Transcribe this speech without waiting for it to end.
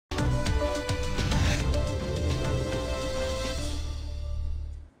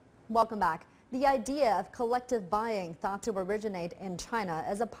Welcome back. The idea of collective buying, thought to originate in China,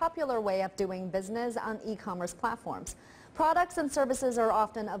 is a popular way of doing business on e-commerce platforms. Products and services are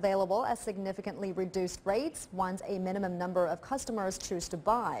often available at significantly reduced rates once a minimum number of customers choose to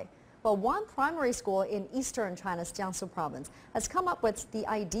buy. Well, one primary school in eastern China's Jiangsu province has come up with the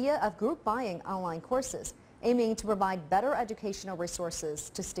idea of group buying online courses, aiming to provide better educational resources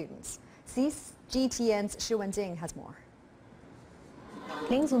to students. CGTN's Xu Wenjing has more.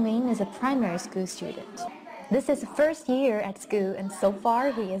 Lin Zuming is a primary school student. This is his first year at school, and so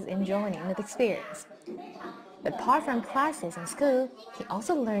far he is enjoying the experience. But apart from classes in school, he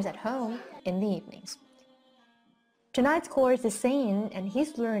also learns at home in the evenings. Tonight's course is singing, and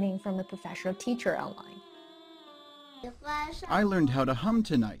he's learning from a professional teacher online. I learned how to hum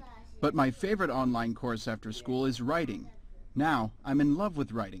tonight, but my favorite online course after school is writing. Now I'm in love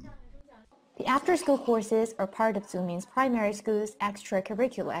with writing. The after-school courses are part of Zuming's primary school's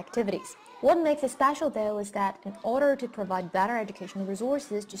extracurricular activities. What makes it special, though, is that in order to provide better educational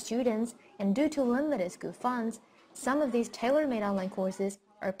resources to students and due to limited school funds, some of these tailor-made online courses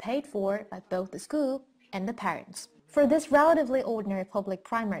are paid for by both the school and the parents. For this relatively ordinary public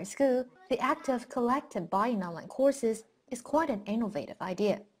primary school, the act of collective buying online courses is quite an innovative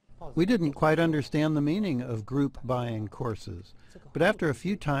idea. We didn't quite understand the meaning of group buying courses, but after a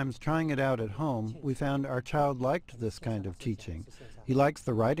few times trying it out at home, we found our child liked this kind of teaching. He likes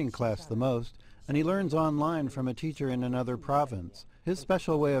the writing class the most, and he learns online from a teacher in another province. His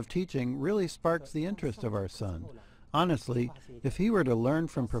special way of teaching really sparks the interest of our son. Honestly, if he were to learn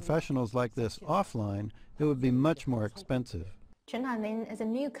from professionals like this offline, it would be much more expensive. Chen Hanmin is a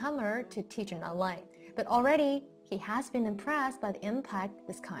newcomer to teaching online, but already he has been impressed by the impact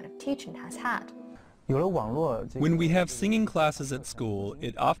this kind of teaching has had. When we have singing classes at school,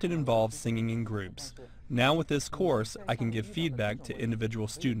 it often involves singing in groups. Now with this course, I can give feedback to individual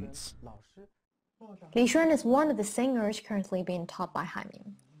students. Li Xuan is one of the singers currently being taught by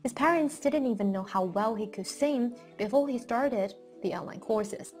Hanmin. His parents didn't even know how well he could sing before he started the online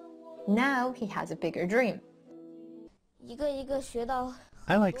courses. Now he has a bigger dream.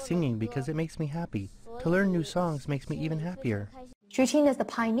 I like singing because it makes me happy. To learn new songs makes me even happier. Xu Qing is the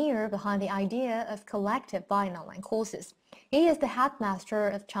pioneer behind the idea of collective buying online courses. He is the headmaster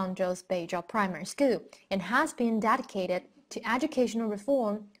of Changzhou's Beijiao Primary School and has been dedicated to educational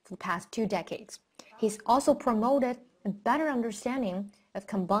reform for the past 2 decades. He's also promoted a better understanding of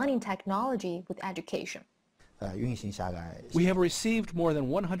combining technology with education. We have received more than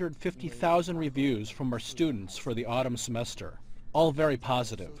 150,000 reviews from our students for the autumn semester, all very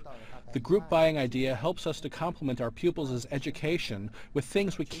positive. The group buying idea helps us to complement our pupils' education with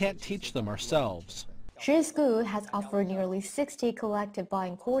things we can't teach them ourselves. Shi School has offered nearly 60 collective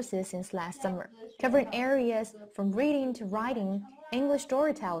buying courses since last summer, covering areas from reading to writing, English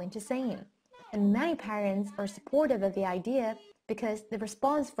storytelling to singing. And many parents are supportive of the idea because the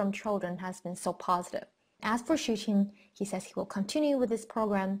response from children has been so positive. As for Xu Qing, he says he will continue with this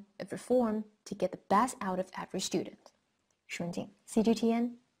program of reform to get the best out of every student. Xu Wenjing,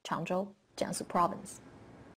 CGTN, Changzhou, Jiangsu Province.